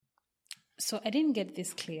So I didn't get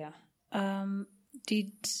this clear.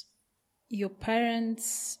 Did your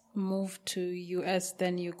parents move to US,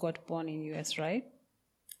 then you got born in US, right?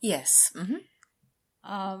 Yes.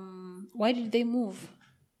 Why did they move?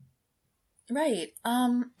 Right.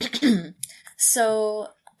 So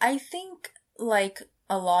I think like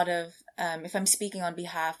a lot of, if I'm speaking on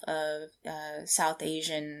behalf of South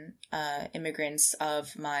Asian immigrants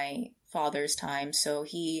of my father's time, so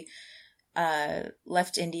he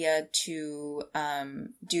left India to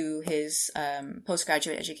do his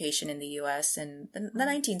postgraduate education in the US in the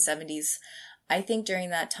 1970s. I think during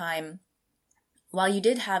that time, while you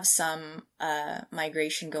did have some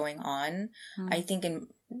migration going on, I think in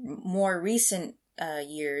more recent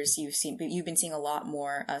years, you've been seeing a lot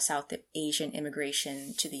more South Asian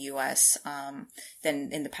immigration to the U.S.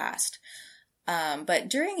 Than in the past. But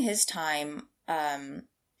during his time,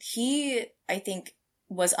 he, I think,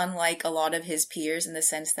 was unlike a lot of his peers in the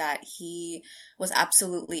sense that he was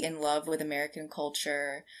absolutely in love with American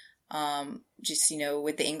culture, just,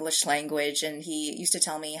 with the English language. And he used to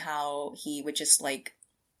tell me how he would just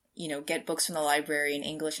get books from the library in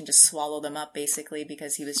English and just swallow them up basically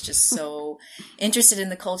because he was just so interested in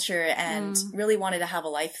the culture and really wanted to have a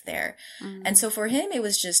life there. And so for him, it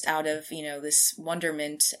was just out of, this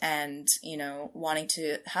wonderment and, wanting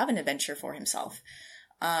to have an adventure for himself.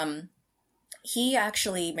 He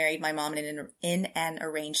actually married my mom in an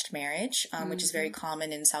arranged marriage, which is very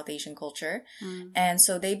common in South Asian culture. And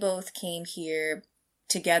so they both came here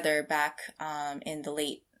together back in the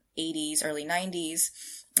late 80s, early 90s.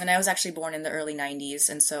 And I was actually born in the early 90s,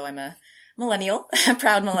 and so I'm a millennial, a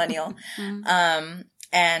proud millennial.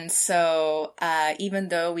 And so even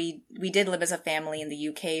though we did live as a family in the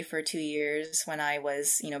UK for 2 years when I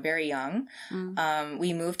was, very young,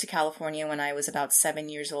 we moved to California when I was about 7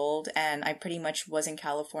 years old, and I pretty much was in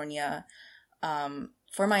California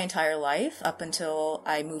for my entire life up until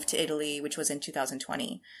I moved to Italy, which was in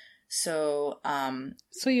 2020. So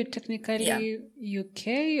you're technically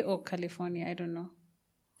UK or California? I don't know.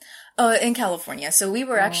 In California. So we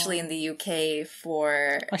were actually in the UK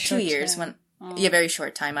for 2 years very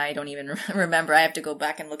short time. I don't even remember. I have to go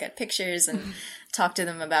back and look at pictures and talk to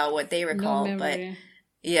them about what they recall. No but memory.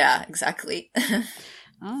 yeah, exactly.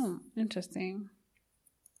 Oh, interesting.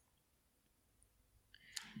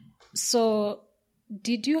 So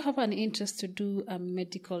did you have an interest to do a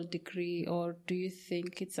medical degree, or do you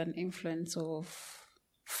think it's an influence of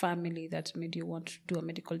family that made you want to do a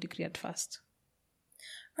medical degree at first?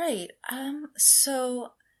 Right.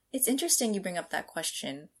 So it's interesting you bring up that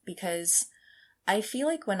question because I feel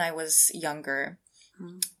like when I was younger,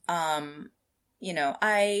 I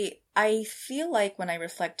feel like when I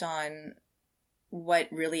reflect on what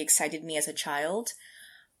really excited me as a child,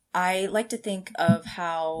 I like to think of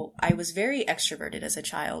how I was very extroverted as a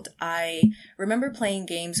child. I remember playing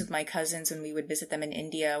games with my cousins when we would visit them in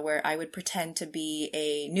India where I would pretend to be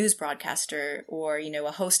a news broadcaster or,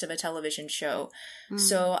 a host of a television show.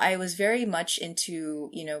 So I was very much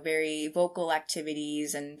into, very vocal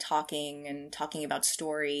activities and talking about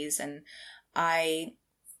stories. And I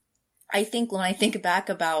think when I think back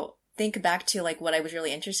to like what I was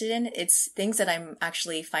really interested in, it's things that I'm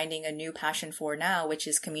actually finding a new passion for now, which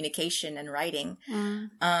is communication and writing.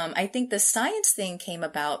 I think the science thing came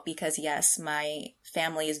about because yes, my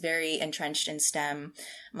family is very entrenched in STEM.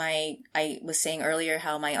 I was saying earlier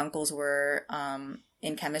how my uncles were,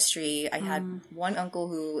 in chemistry. I had one uncle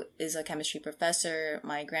who is a chemistry professor.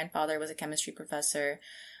 My grandfather was a chemistry professor.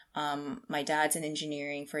 My dad's in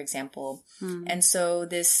engineering, for example. And so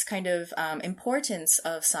this kind of importance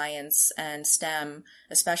of science and STEM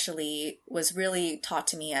especially was really taught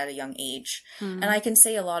to me at a young age. And I can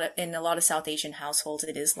say in a lot of South Asian households,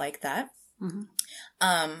 it is like that.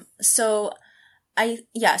 So I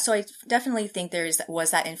definitely think was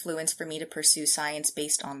that influence for me to pursue science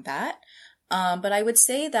based on that. But I would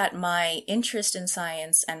say that my interest in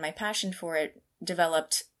science and my passion for it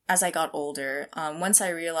developed as I got older. Once I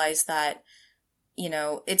realized that,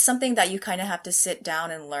 it's something that you kind of have to sit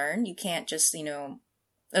down and learn. You can't just,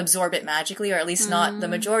 absorb it magically, or at least not the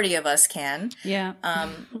majority of us can. Yeah.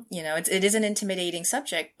 It is an intimidating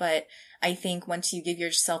subject, but I think once you give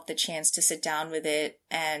yourself the chance to sit down with it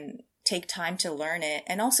and take time to learn it,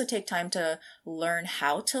 and also take time to learn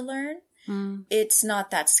how to learn, it's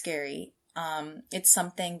not that scary. It's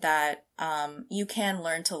something that you can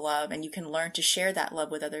learn to love, and you can learn to share that love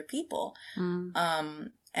with other people.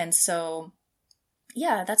 And so,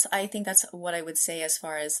 yeah, I think that's what I would say as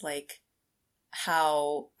far as like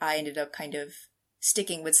how I ended up kind of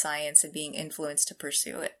sticking with science and being influenced to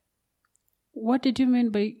pursue it. What did you mean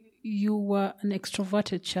by you were an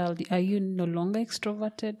extroverted child. Are you no longer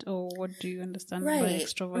extroverted, or what do you understand by Right,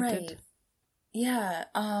 extroverted? right. Yeah,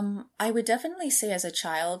 I would definitely say as a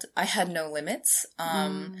child, I had no limits.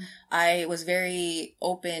 I was very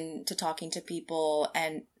open to talking to people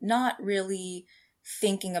and not really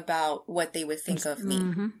thinking about what they would think of me.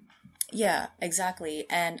 Mm-hmm. Yeah, exactly.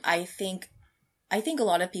 And I think a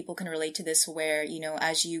lot of people can relate to this where, you know,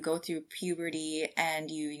 as you go through puberty and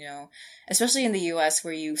you know, especially in the US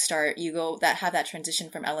where you have that transition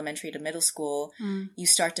from elementary to middle school, you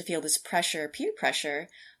start to feel this pressure, peer pressure,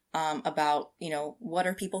 about, you know, what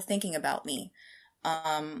are people thinking about me?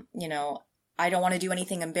 You know, I don't want to do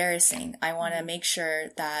anything embarrassing. I want to make sure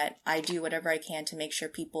that I do whatever I can to make sure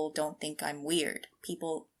people don't think I'm weird.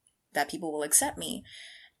 That people will accept me.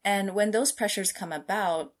 And when those pressures come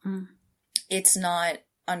about, it's not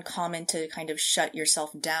uncommon to kind of shut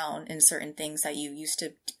yourself down in certain things that you used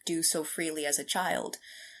to do so freely as a child.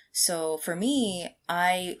 So for me,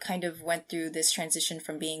 I kind of went through this transition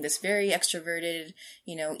from being this very extroverted,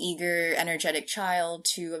 you know, eager, energetic child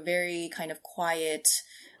to a very kind of quiet,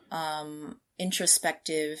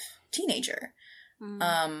 introspective teenager.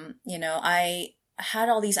 You know, I had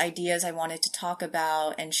all these ideas I wanted to talk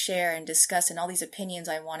about and share and discuss, and all these opinions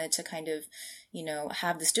I wanted to kind of, you know,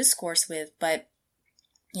 have this discourse with, but,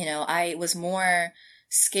 you know, I was more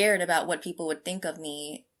scared about what people would think of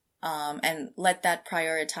me, and let that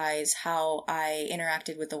prioritize how I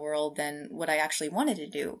interacted with the world than what I actually wanted to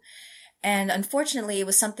do. And unfortunately, it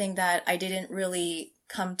was something that I didn't really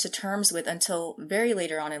come to terms with until very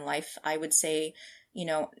later on in life. I would say, you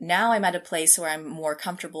know, now I'm at a place where I'm more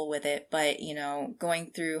comfortable with it, but, you know,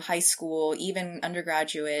 going through high school, even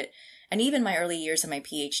undergraduate, and even my early years of my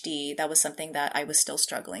PhD, that was something that I was still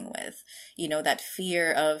struggling with. You know, that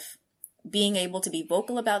fear of being able to be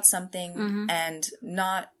vocal about something and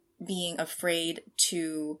not being afraid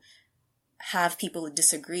to have people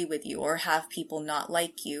disagree with you or have people not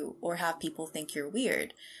like you or have people think you're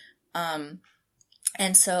weird.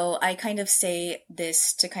 And so I kind of say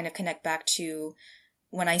this to kind of connect back to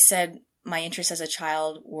when I said my interests as a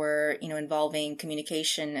child were, you know, involving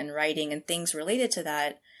communication and writing and things related to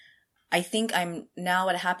that. I think I'm now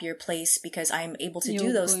at a happier place because I'm able to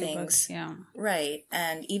do those things. Back, yeah. Right.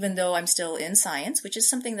 And even though I'm still in science, which is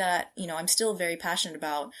something that, you know, I'm still very passionate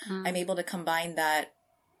about, I'm able to combine that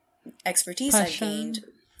expertise I've gained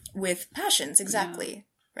with passions. Exactly.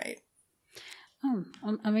 Yeah. Right. Oh,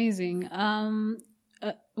 amazing.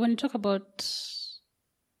 When you talk about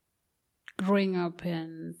growing up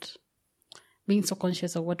and being so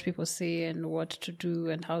conscious of what people say and what to do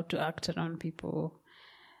and how to act around people,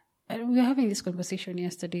 we were having this conversation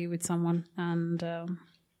yesterday with someone, and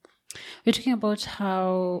we're talking about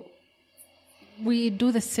how we do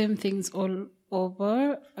the same things all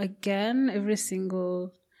over again every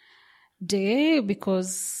single day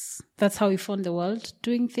because that's how we found the world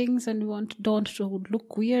doing things, and we don't to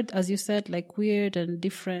look weird, as you said, like weird and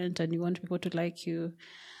different, and you want people to like you.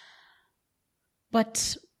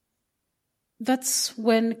 But that's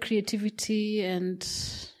when creativity and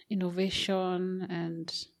innovation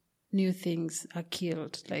and new things are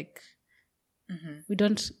killed. Like, we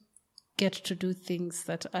don't get to do things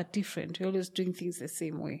that are different. We're always doing things the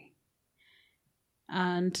same way.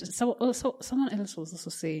 And someone else was also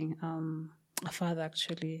saying, a father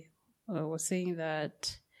actually was saying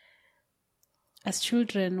that as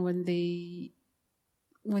children, when they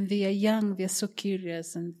are young, they're so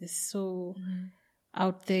curious and they're so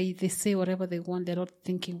out there. They say whatever they want. They're not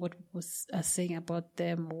thinking what people are saying about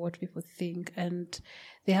them or what people think, and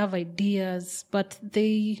they have ideas, but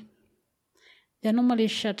they're normally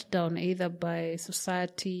shut down either by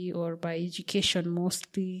society or by education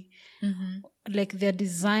mostly. Like they're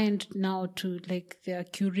designed now to, like they're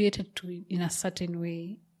curated to in a certain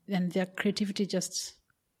way, and their creativity just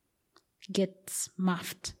gets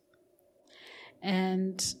muffed.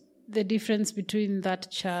 And the difference between that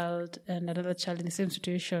child and another child in the same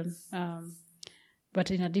situation,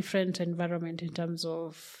 but in a different environment in terms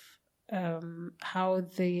of how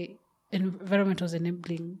the environment was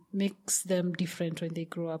enabling, makes them different when they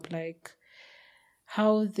grow up, like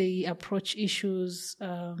how they approach issues,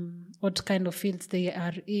 what kind of fields they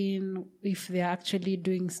are in, if they are actually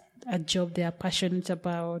doing a job they are passionate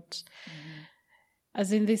about.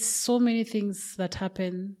 As in, there's so many things that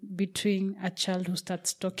happen between a child who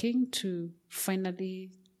starts talking to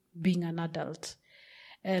finally being an adult.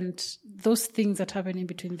 And those things that happen in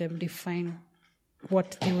between them define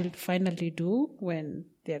what they will finally do when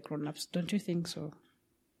they are grown-ups. Don't you think so?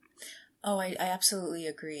 Oh, I absolutely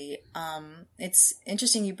agree. It's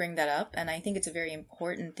interesting you bring that up, and I think it's a very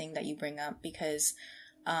important thing that you bring up because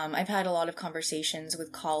I've had a lot of conversations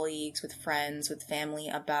with colleagues, with friends, with family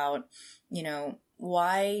about,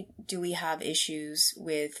 why do we have issues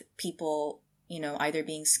with people, either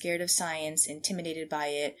being scared of science, intimidated by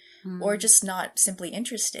it, or just not simply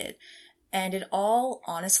interested. And it all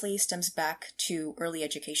honestly stems back to early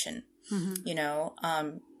education.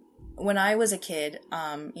 When I was a kid,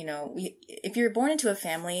 if you're born into a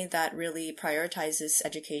family that really prioritizes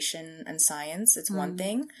education and science, it's one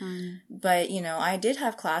thing. But, I did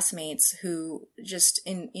have classmates who just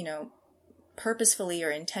purposefully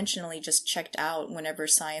or intentionally just checked out whenever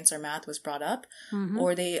science or math was brought up,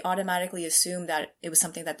 or they automatically assumed that it was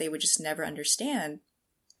something that they would just never understand.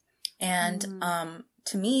 And,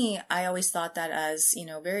 to me, I always thought that as,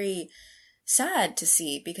 very sad to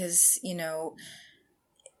see because,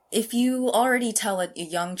 if you already tell a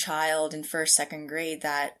young child in first, second grade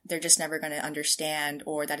that they're just never going to understand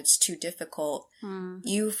or that it's too difficult,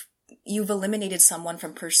 you've eliminated someone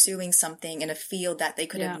from pursuing something in a field that they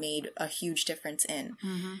could have made a huge difference in.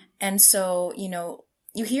 And so,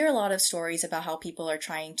 you hear a lot of stories about how people are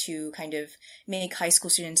trying to kind of make high school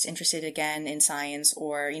students interested again in science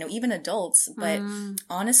or, even adults. But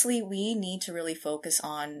honestly, we need to really focus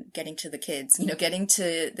on getting to the kids, getting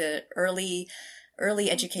to the early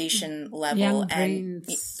education level and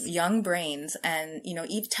young brains and,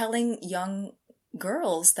 telling young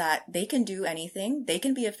girls that they can do anything. They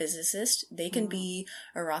can be a physicist. They can be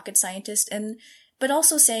a rocket scientist. But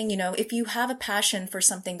also saying, if you have a passion for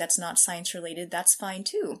something that's not science related, that's fine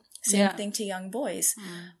too. Same thing to young boys.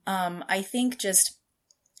 I think just,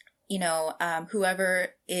 whoever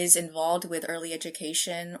is involved with early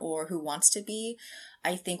education or who wants to be,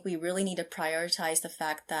 I think we really need to prioritize the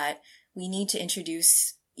fact that we need to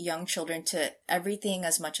introduce young children to everything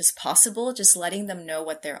as much as possible, just letting them know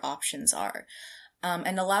what their options are,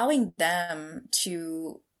 and allowing them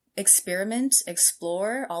to experiment,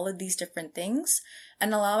 explore all of these different things,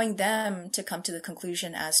 and allowing them to come to the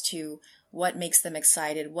conclusion as to what makes them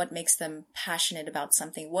excited, what makes them passionate about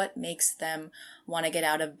something, what makes them want to get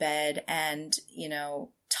out of bed and,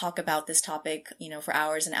 talk about this topic, for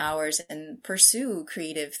hours and hours and pursue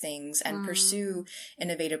creative things and pursue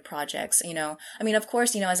innovative projects. Of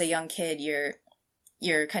course, as a young kid,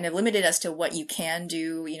 you're kind of limited as to what you can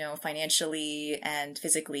do, financially and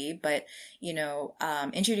physically, but,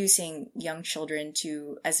 introducing young children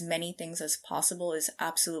to as many things as possible is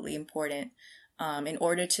absolutely important, in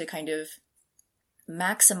order to kind of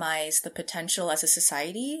maximize the potential as a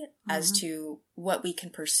society as to what we can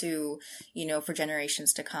pursue, for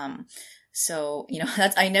generations to come. So,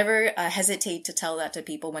 I never hesitate to tell that to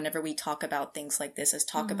people whenever we talk about things like this, is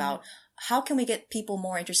talk about how can we get people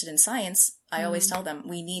more interested in science. I always tell them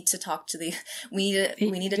we need to talk to we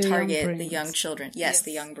need to target the young children. Yes,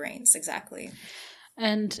 the young brains. Exactly.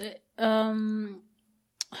 And,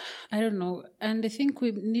 I don't know. And I think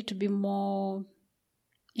we need to be more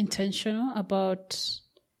intentional about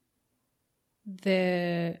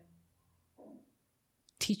the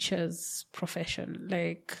teacher's profession.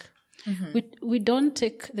 Like, we don't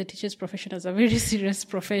take the teacher's profession as a very serious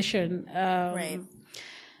profession. Right.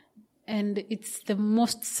 And it's the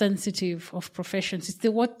most sensitive of professions.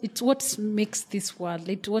 It's what makes this world.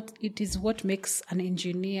 It is what makes an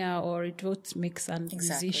engineer, or what makes a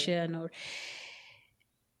musician, or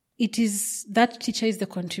it is that teacher is the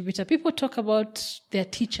contributor. People talk about their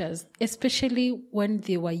teachers, especially when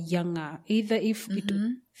they were younger, either if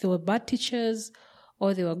they were bad teachers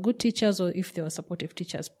or they were good teachers, or if they were supportive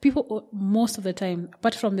teachers. People, most of the time,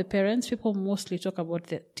 apart from the parents, people mostly talk about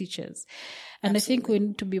the teachers. And Absolutely. I think we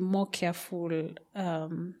need to be more careful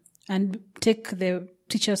and take the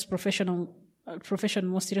teacher's profession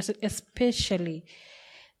more seriously, especially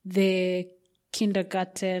the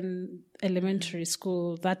kindergarten, elementary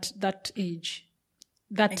school, that age.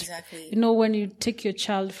 Exactly. When you take your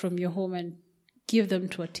child from your home and give them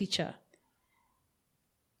to a teacher,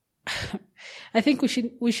 I think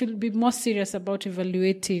we should be more serious about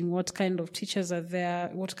evaluating what kind of teachers are there,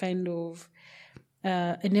 what kind of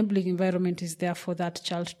enabling environment is there for that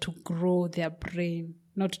child to grow their brain,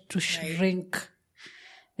 not to shrink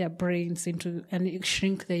their brains and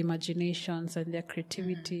shrink their imaginations and their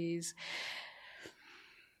creativities.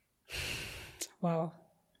 Wow.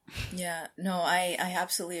 Yeah, no, I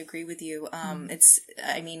absolutely agree with you.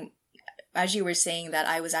 As you were saying that,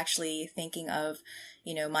 I was actually thinking of,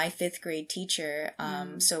 my 5th grade teacher.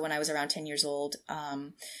 So when I was around 10 years old,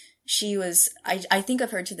 she was, I think of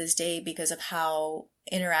her to this day because of how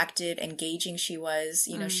interactive, engaging she was.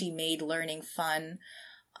 She made learning fun.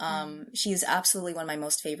 She is absolutely one of my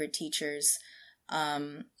most favorite teachers.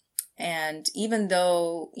 And even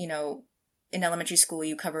though, in elementary school,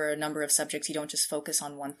 you cover a number of subjects. You don't just focus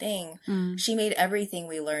on one thing. She made everything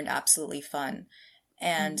we learned absolutely fun.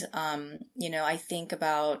 And, I think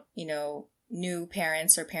about, new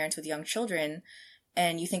parents or parents with young children,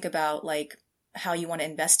 and you think about like how you want to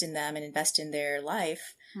invest in them and invest in their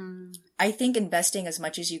life. I think investing as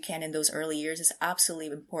much as you can in those early years is absolutely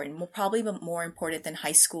important. Probably more important than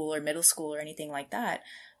high school or middle school or anything like that.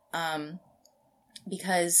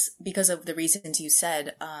 Because of the reasons you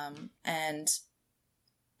said. And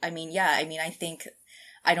I think,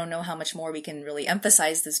 I don't know how much more we can really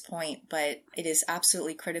emphasize this point, but it is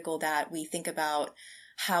absolutely critical that we think about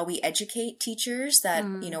how we educate teachers that,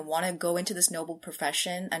 want to go into this noble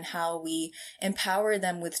profession, and how we empower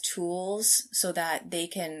them with tools so that they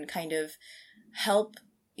can kind of help,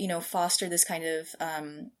 foster this kind of,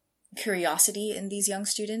 curiosity in these young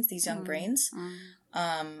students, these young brains.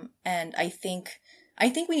 And I think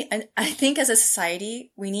as a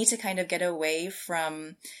society, we need to kind of get away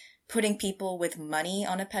from putting people with money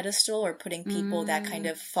on a pedestal, or putting people that kind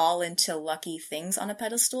of fall into lucky things on a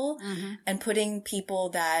pedestal, and putting people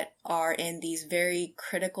that are in these very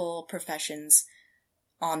critical professions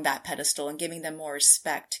on that pedestal, and giving them more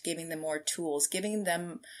respect, giving them more tools, giving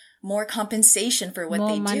them more compensation for what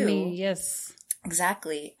more they money, do. Yes.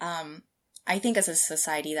 Exactly. I think as a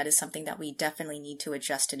society, that is something that we definitely need to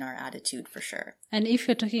adjust in our attitude, for sure. And if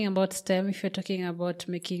you're talking about STEM, if you're talking about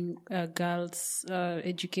making girls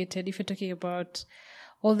educated, if you're talking about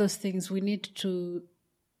all those things, we need to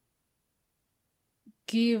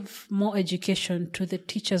give more education to the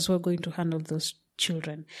teachers who are going to handle those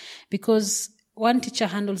children. Because one teacher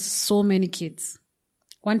handles so many kids.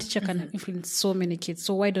 One teacher can influence so many kids.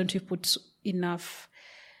 So why don't you put enough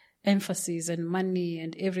emphasis and money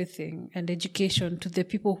and everything and education to the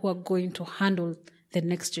people who are going to handle the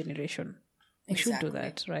next generation? We should do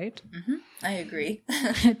that, right? I agree.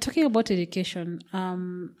 Talking about education,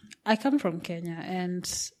 I come from Kenya, and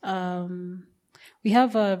we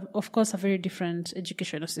have, of course, a very different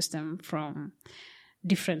educational system from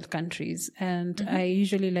different countries. And I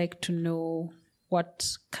usually like to know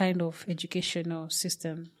what kind of educational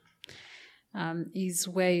system is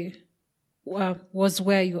where was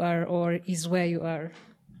where you are, or is where you are.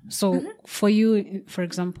 So for you, for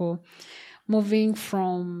example,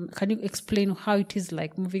 can you explain how it is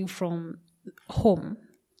like moving from home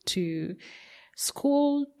to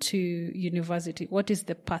school to university? What is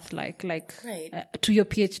the path like? Right. To your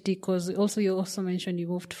PhD? Because you also mentioned you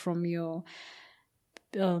moved from your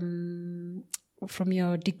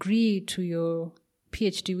degree to your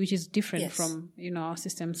PhD, which is different from our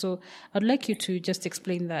system. So I'd like you to just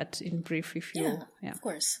explain that in brief, if you. Yeah, of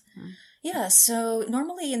course. Yeah, so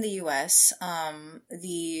normally in the US,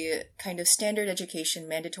 the kind of standard education,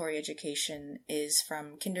 mandatory education, is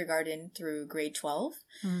from kindergarten through grade 12.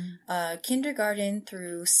 Kindergarten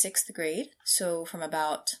through 6th grade, so from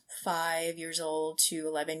about 5 years old to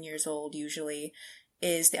 11 years old usually,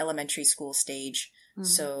 is the elementary school stage.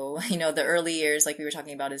 So, the early years, like we were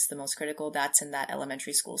talking about, is the most critical. That's in that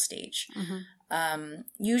elementary school stage.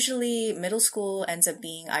 Usually middle school ends up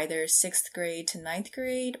being either 6th grade to 9th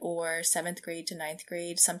grade or 7th grade to 9th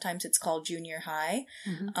grade. Sometimes it's called junior high.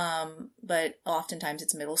 But oftentimes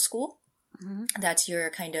it's middle school. That's your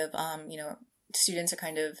kind of, students are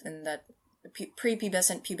kind of in that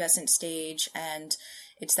pubescent stage, and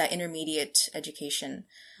it's that intermediate education.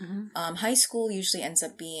 High school usually ends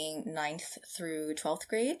up being 9th through 12th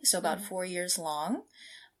grade, so about 4 years long.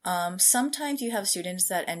 Sometimes you have students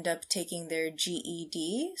that end up taking their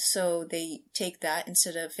GED, so they take that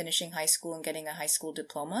instead of finishing high school and getting a high school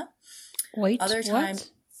diploma. Wait, other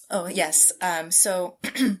times, oh yes. So,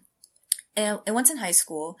 and once in high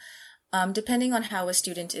school, depending on how a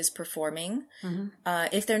student is performing,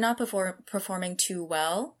 if they're not performing too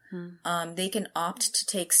well, they can opt to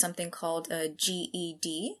take something called a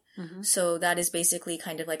GED. So that is basically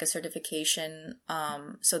kind of like a certification,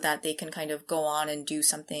 so that they can kind of go on and do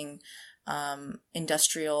something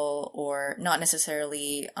industrial, or not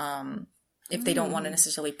necessarily, if they don't want to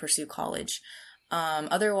necessarily pursue college.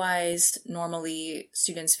 Otherwise, normally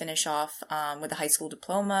students finish off with a high school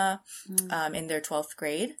diploma in their 12th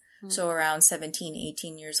grade. So around 17,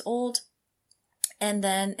 18 years old. And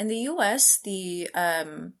then in the US, the,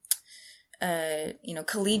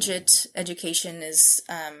 collegiate education is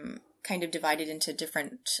kind of divided into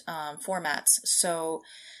different formats. So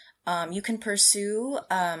you can pursue,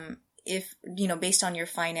 if, based on your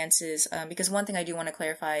finances, because one thing I do want to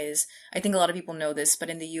clarify is, I think a lot of people know this,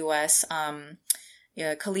 but in the US,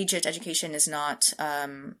 collegiate education is not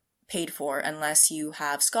paid for unless you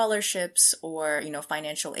have scholarships or,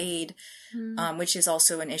 financial aid, which is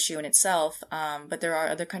also an issue in itself. But there are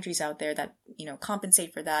other countries out there that,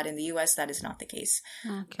 compensate for that. In the US, that is not the case.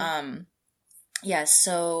 Okay. Yes.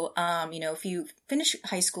 So, if you finish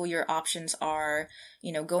high school, your options are,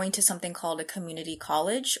 going to something called a community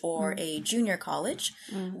college or a junior college,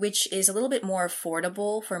 which is a little bit more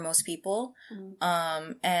affordable for most people.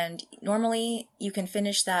 And normally you can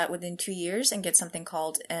finish that within 2 years and get something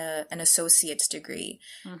called an associate's degree.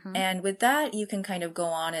 And with that, you can kind of go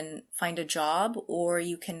on and find a job, or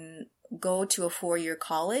you can go to a 4-year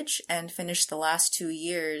college and finish the last 2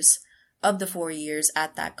 years of the 4 years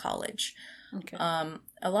at that college. Okay.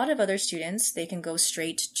 A lot of other students, they can go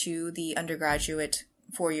straight to the undergraduate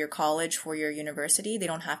 4-year college, 4-year university.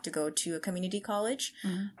 They don't have to go to a community college.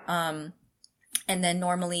 And then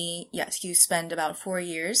normally, yes, you spend about 4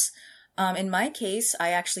 years. In my case, I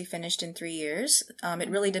actually finished in 3 years. It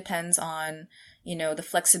really depends on, the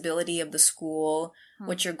flexibility of the school,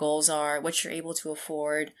 what your goals are, what you're able to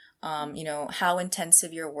afford, how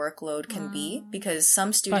intensive your workload can be, because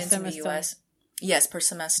some students in the US... Yes, per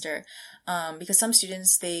semester. Because some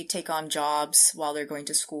students, they take on jobs while they're going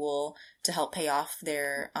to school to help pay off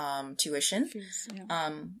their tuition. Fees, yeah.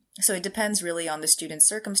 So it depends really on the student's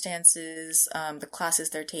circumstances, the classes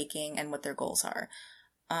they're taking, and what their goals are.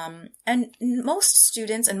 And most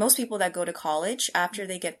students and most people that go to college, after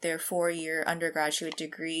they get their 4-year undergraduate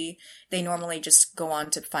degree, they normally just go on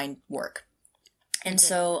to find work. And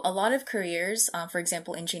so a lot of careers, for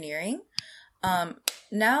example, engineering,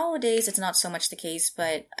 nowadays, it's not so much the case,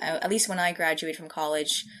 but at least when I graduated from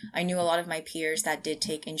college, I knew a lot of my peers that did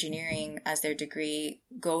take engineering as their degree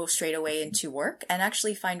go straight away into work and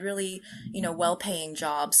actually find really, well-paying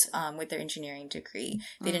jobs with their engineering degree.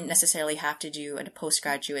 They didn't necessarily have to do a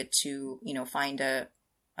postgraduate to, find a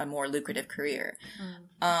more lucrative career.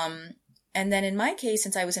 And then in my case,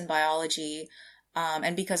 since I was in biology,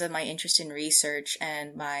 and because of my interest in research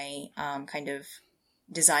and my kind of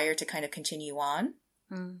desire to kind of continue on,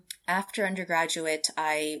 after undergraduate,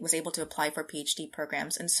 I was able to apply for PhD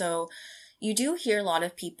programs. And so you do hear a lot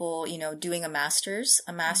of people, doing a master's.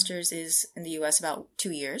 A master's is in the US about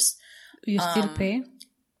 2 years. You still pay?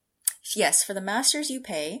 Yes, for the master's you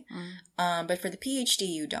pay, but for the PhD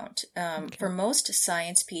you don't. For most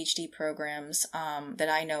science PhD programs that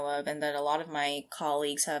I know of and that a lot of my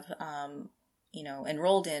colleagues have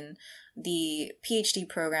enrolled in, the PhD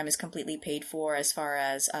program is completely paid for as far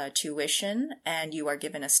as tuition, and you are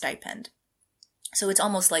given a stipend. So it's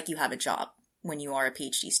almost like you have a job when you are a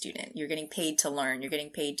PhD student. You're getting paid to learn. You're getting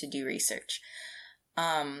paid to do research.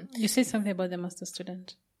 You said something about the master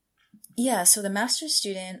student. Yeah, so the master's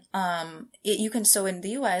student, so in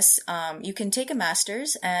the US, you can take a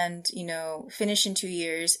master's and, finish in 2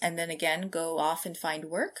 years and then again go off and find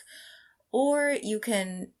work. Or you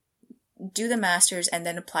can do the master's and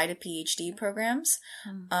then apply to PhD programs.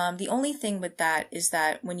 The only thing with that is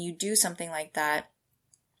that when you do something like that,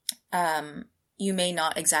 you may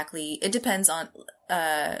not exactly, it depends on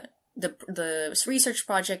the research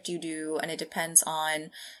project you do, and it depends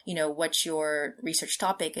on, what your research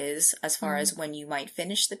topic is as far as when you might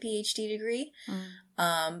finish the PhD degree.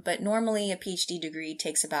 But normally a PhD degree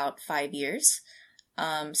takes about 5 years.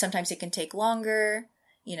 Sometimes it can take longer.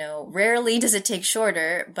 Rarely does it take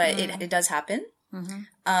shorter, but it does happen.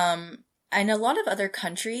 In a lot of other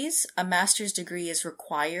countries, a master's degree is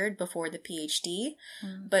required before the PhD.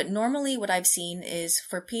 But normally what I've seen is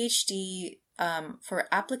for PhD, for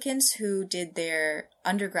applicants who did their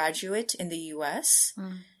undergraduate in the US,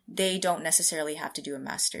 they don't necessarily have to do a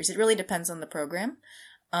master's. It really depends on the program.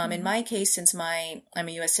 In my case, since I'm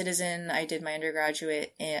a US citizen, I did my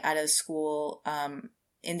undergraduate at a school,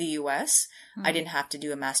 in the US, I didn't have to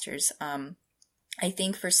do a master's. I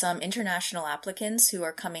think for some international applicants who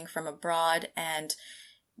are coming from abroad and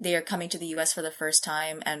they are coming to the US for the first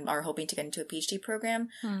time and are hoping to get into a PhD program,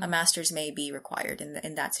 a master's may be required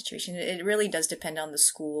in that situation. It really does depend on the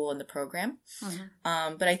school and the program.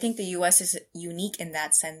 But I think the US is unique in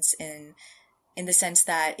that sense, in the sense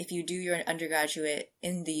that if you do your undergraduate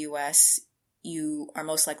in the US, you are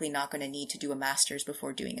most likely not going to need to do a master's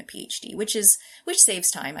before doing a PhD, which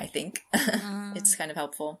saves time, I think. It's kind of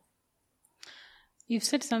helpful. You've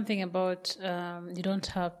said something about you don't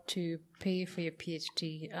have to pay for your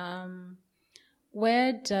PhD.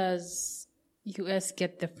 Where does US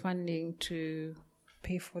get the funding to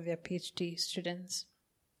pay for their PhD students?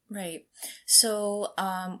 Right. So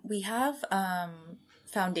we have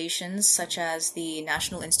foundations such as the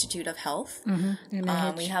National Institute of Health.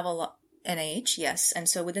 We have a lot. NIH, yes. And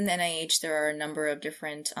so within the NIH, there are a number of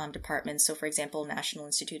different departments. So, for example, National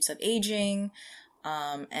Institutes of Aging,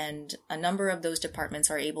 and a number of those departments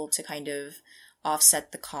are able to kind of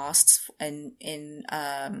offset the costs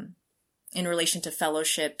in relation to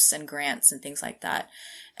fellowships and grants and things like that.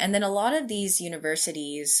 And then a lot of these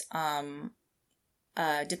universities,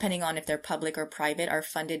 depending on if they're public or private, are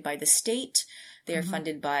funded by the state. They are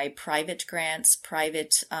funded by private grants,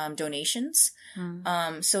 private donations.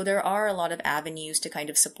 So there are a lot of avenues to kind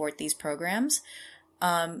of support these programs.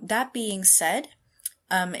 That being said,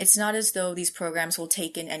 it's not as though these programs will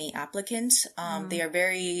take in any applicants. They are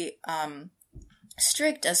very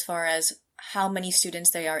strict as far as how many students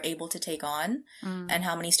they are able to take on and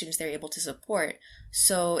how many students they're able to support.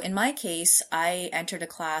 So in my case, I entered a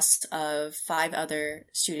class of 5 other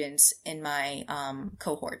students in my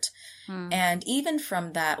cohort. And even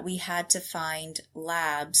from that, we had to find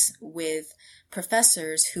labs with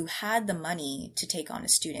professors who had the money to take on a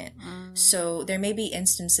student. So there may be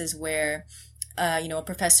instances where, a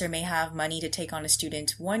professor may have money to take on a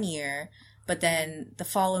student 1 year, but then the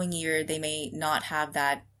following year they may not have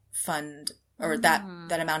that fund or that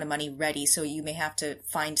amount of money ready. So you may have to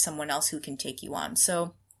find someone else who can take you on.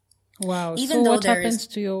 So wow. Even so though what happens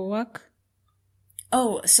to your work?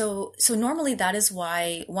 Oh, so normally that is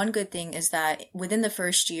why one good thing is that within the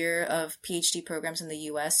first year of PhD programs in the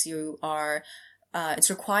US, you are, it's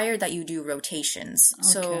required that you do rotations. Okay.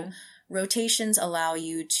 So rotations allow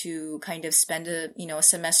you to kind of spend a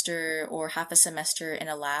semester or half a semester in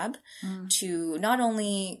a lab to not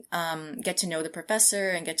only get to know the professor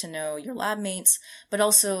and get to know your lab mates, but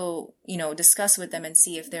also, discuss with them and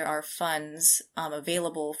see if there are funds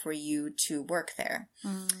available for you to work there.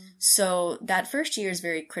 So that first year is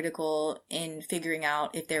very critical in figuring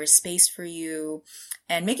out if there is space for you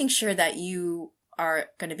and making sure that you are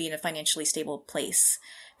going to be in a financially stable place.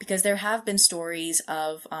 Because there have been stories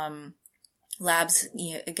of labs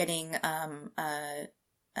getting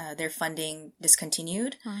their funding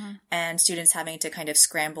discontinued and students having to kind of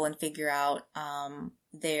scramble and figure out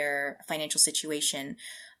their financial situation.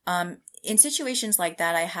 In situations like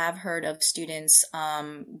that, I have heard of students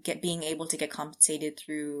being able to get compensated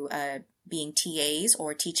through being TAs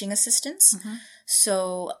or teaching assistants.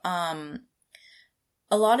 So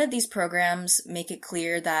a lot of these programs make it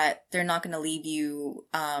clear that they're not going to leave you,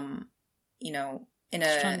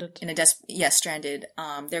 stranded.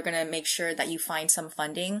 They're going to make sure that you find some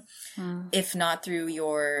funding, if not through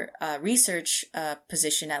your research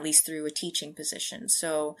position, at least through a teaching position.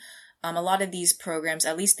 So a lot of these programs,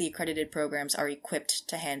 at least the accredited programs, are equipped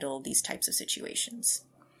to handle these types of situations.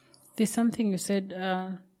 There's something you said,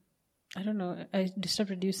 I don't know, I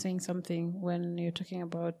disturbed you saying something when you're talking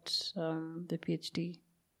about the PhD.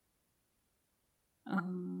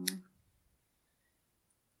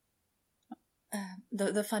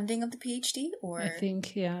 The funding of the PhD, or I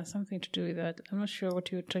think, yeah, something to do with that. I'm not sure what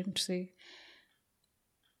you were trying to say.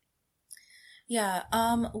 Yeah.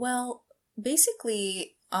 Well,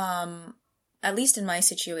 basically, at least in my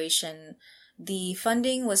situation, the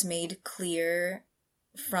funding was made clear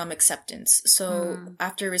from acceptance. So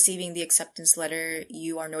after receiving the acceptance letter,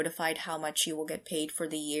 you are notified how much you will get paid for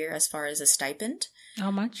the year as far as a stipend.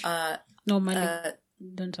 How much? Normally.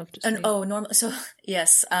 Don't have to say. Normal. So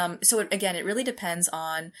yes. So again, it really depends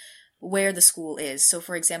on where the school is. So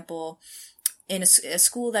for example, in a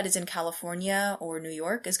school that is in California or New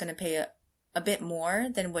York is going to pay a bit more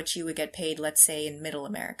than what you would get paid, let's say, in Middle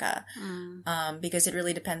America, because it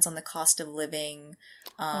really depends on the cost of living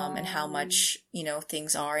and how much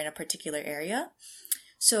things are in a particular area.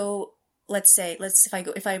 So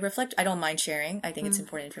if I reflect, I don't mind sharing. I think it's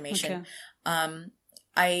important information. Okay.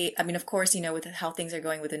 I mean, of course, with how things are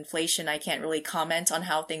going with inflation, I can't really comment on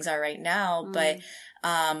how things are right now, but,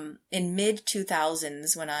 in mid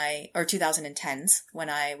 2000s 2010s, when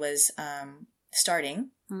I was, starting,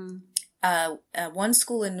 one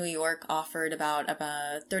school in New York offered about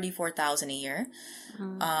 $34,000 a year.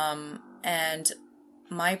 And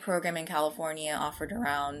my program in California offered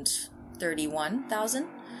around 31,000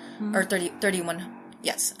 or 31.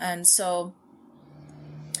 Yes. And so,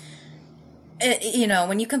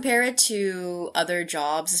 when you compare it to other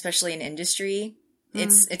jobs, especially in industry,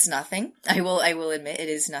 it's nothing. I will admit it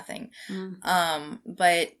is nothing.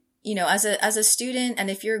 But as a student,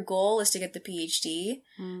 and if your goal is to get the PhD,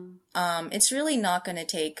 it's really not going to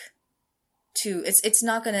take it's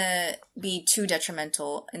not going to be too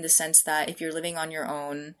detrimental in the sense that if you're living on your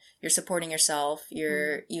own, you're supporting yourself,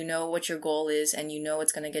 you know what your goal is, and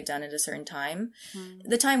it's going to get done at a certain time.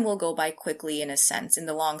 The time will go by quickly in a sense, in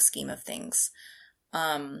the long scheme of things.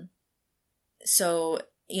 So,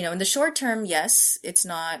 in the short term, yes, it's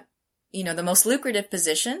not, the most lucrative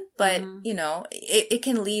position, but, it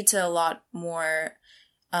can lead to a lot more,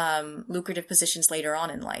 lucrative positions later on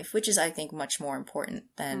in life, which is, I think, much more important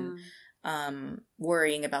than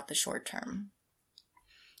worrying about the short term.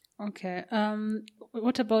 Okay.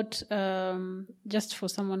 What about just for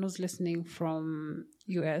someone who's listening from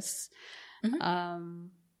US?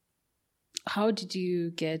 How did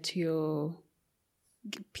you get your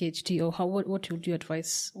PhD, or what would you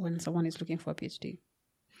advise when someone is looking for a PhD?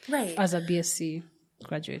 Right. As a BSc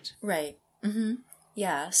graduate. Right.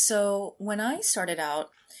 Yeah. So when I started out,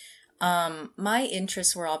 my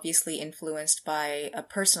interests were obviously influenced by a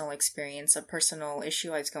personal experience, a personal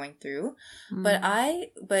issue I was going through. But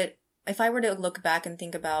if I were to look back and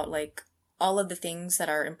think about like all of the things that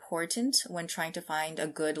are important when trying to find a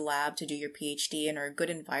good lab to do your PhD in, or a good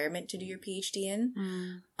environment to do your PhD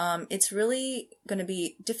in, it's really going to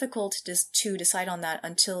be difficult to decide on that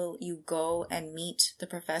until you go and meet the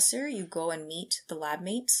professor, you go and meet the lab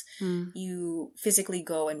mates, you physically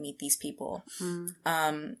go and meet these people.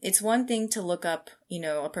 It's one thing to look up,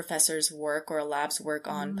 a professor's work or a lab's work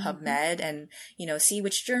on PubMed and, see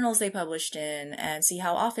which journals they published in and see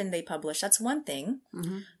how often they publish. That's one thing.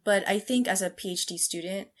 But I think as a PhD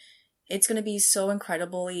student, it's going to be so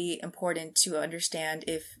incredibly important to understand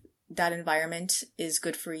if that environment is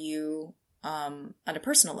good for you at a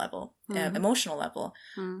personal level, emotional level.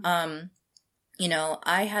 I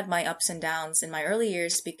had my ups and downs in my early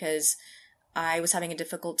years because I was having a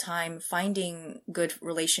difficult time finding good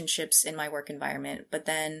relationships in my work environment. But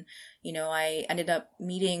then, I ended up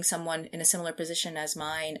meeting someone in a similar position as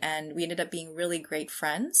mine, and we ended up being really great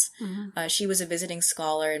friends. She was a visiting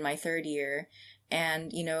scholar in my third year.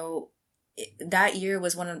 And, that year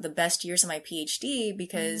was one of the best years of my PhD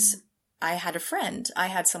because I had a friend. I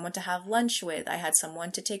had someone to have lunch with. I had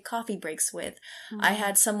someone to take coffee breaks with. I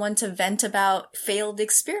had someone to vent about failed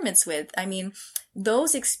experiments with. I mean,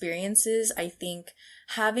 those experiences, I think,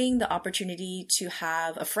 having the opportunity to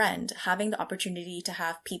have a friend, having the opportunity to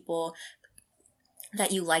have people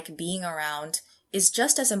that you like being around is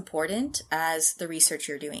just as important as the research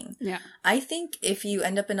you're doing. Yeah. I think if you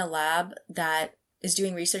end up in a lab that is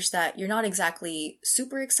doing research that you're not exactly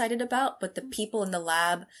super excited about, but the people in the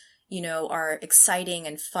lab are exciting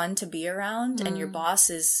and fun to be around, and your boss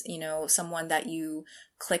is, someone that you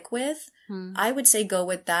click with, I would say go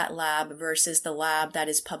with that lab versus the lab that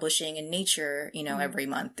is publishing in Nature, every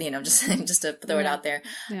month, just to throw it out there.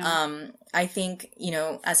 Yeah. I think,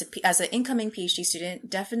 as an incoming PhD student,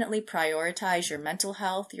 definitely prioritize your mental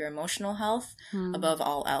health, your emotional health above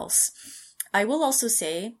all else. I will also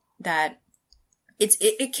say that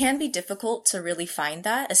it can be difficult to really find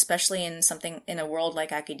that, especially in a world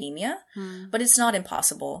like academia, but it's not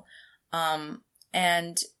impossible.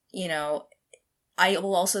 And, I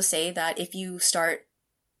will also say that if you start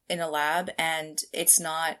in a lab and if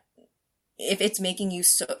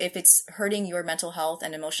it's hurting your mental health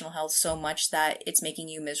and emotional health so much that it's making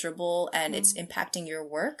you miserable and it's impacting your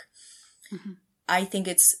work, I think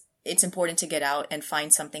it's important to get out and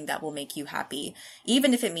find something that will make you happy.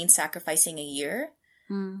 Even if it means sacrificing a year,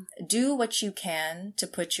 do what you can to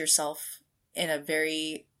put yourself in a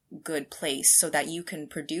very good place so that you can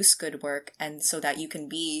produce good work and so that you can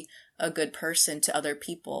be a good person to other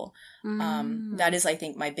people. That is, I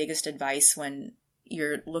think, my biggest advice when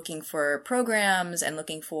you're looking for programs and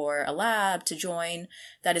looking for a lab to join.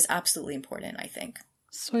 That is absolutely important, I think.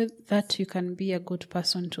 So that you can be a good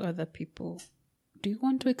person to other people. Do you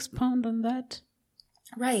want to expound on that?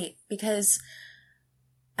 Right, because,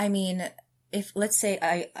 I mean, if let's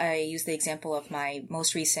say I use the example of my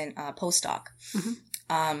most recent postdoc,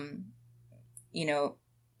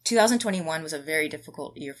 2021 was a very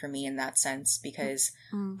difficult year for me in that sense because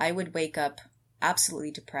I would wake up absolutely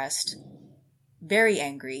depressed, very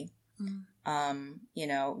angry,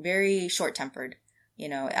 very short-tempered.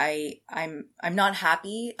 I'm not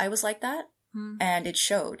happy I was like that, and it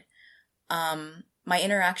showed. My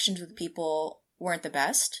interactions with people weren't the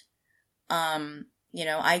best. The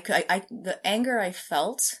anger I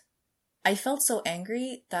felt so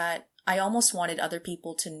angry that I almost wanted other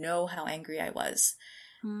people to know how angry I was.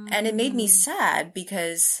 And it made me sad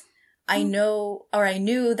because I knew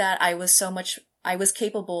that I was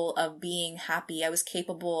capable of being happy. I was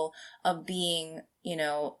capable of being,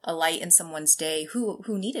 a light in someone's day who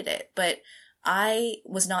needed it. But I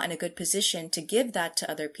was not in a good position to give that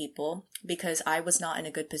to other people because I was not in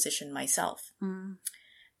a good position myself.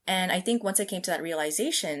 And I think once I came to that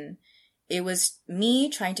realization, it was me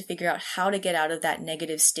trying to figure out how to get out of that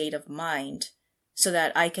negative state of mind so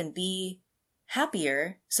that I can be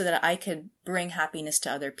happier, so that I could bring happiness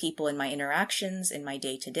to other people in my interactions, in my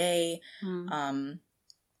day-to-day. And,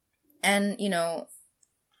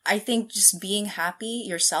 I think just being happy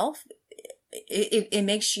yourself it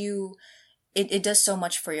makes you, it does so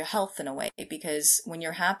much for your health in a way, because when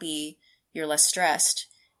you're happy, you're less stressed.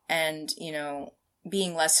 And,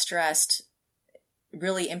 being less stressed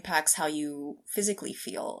really impacts how you physically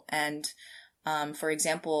feel. And, for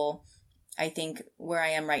example, I think where I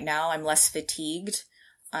am right now, I'm less fatigued.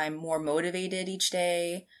 I'm more motivated each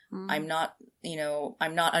day. I'm not,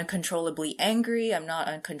 I'm not uncontrollably angry. I'm not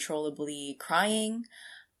uncontrollably crying.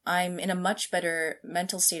 I'm in a much better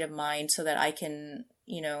mental state of mind so that I can,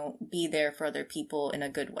 be there for other people in a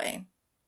good way.